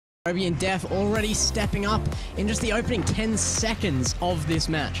Roby and Def already stepping up in just the opening 10 seconds of this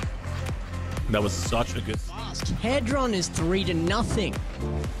match. That was such a good Fast. Hedron is 3-0.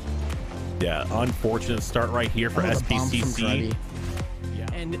 Yeah, unfortunate start right here for SPCC.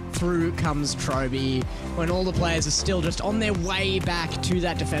 And through comes Troby. When all the players are still just on their way back to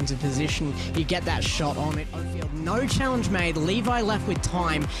that defensive position, you get that shot on it. Field, no challenge made. Levi left with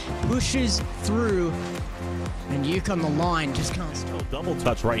time, pushes through, and Yuke on the line just can't stop. Double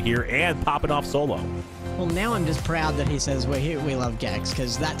touch right here and popping off solo. Well, now I'm just proud that he says we're here, we love Gags,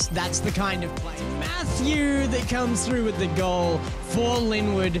 because that's the kind of play. Matthew that comes through with the goal for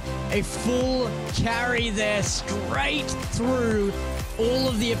Linwood. A full carry there, straight through all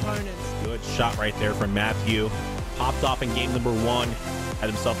of the opponents. Good shot right there from Matthew. Popped off in game number 1. Had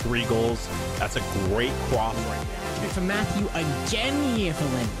himself 3 goals. That's a great cross right there. For Matthew again here for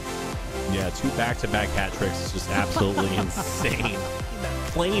Linwood. Yeah, 2 back-to-back hat tricks. It's just absolutely insane.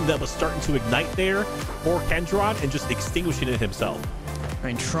 Flame that was starting to ignite there for Kendron and just extinguishing it himself. I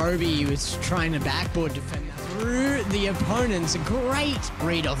mean, Troby was trying to backboard defend through the opponents. A great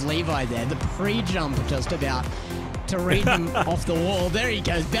read of Levi there. The pre-jump just about to read him off the wall. There he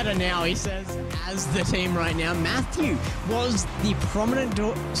goes. Better now, he says, as the team right now. Matthew was the prominent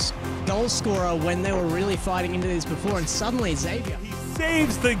goal scorer when they were really fighting into this before, and suddenly Xavier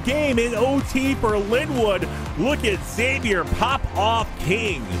saves the game in OT for Linwood. Look at Xavier pop off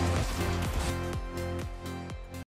King.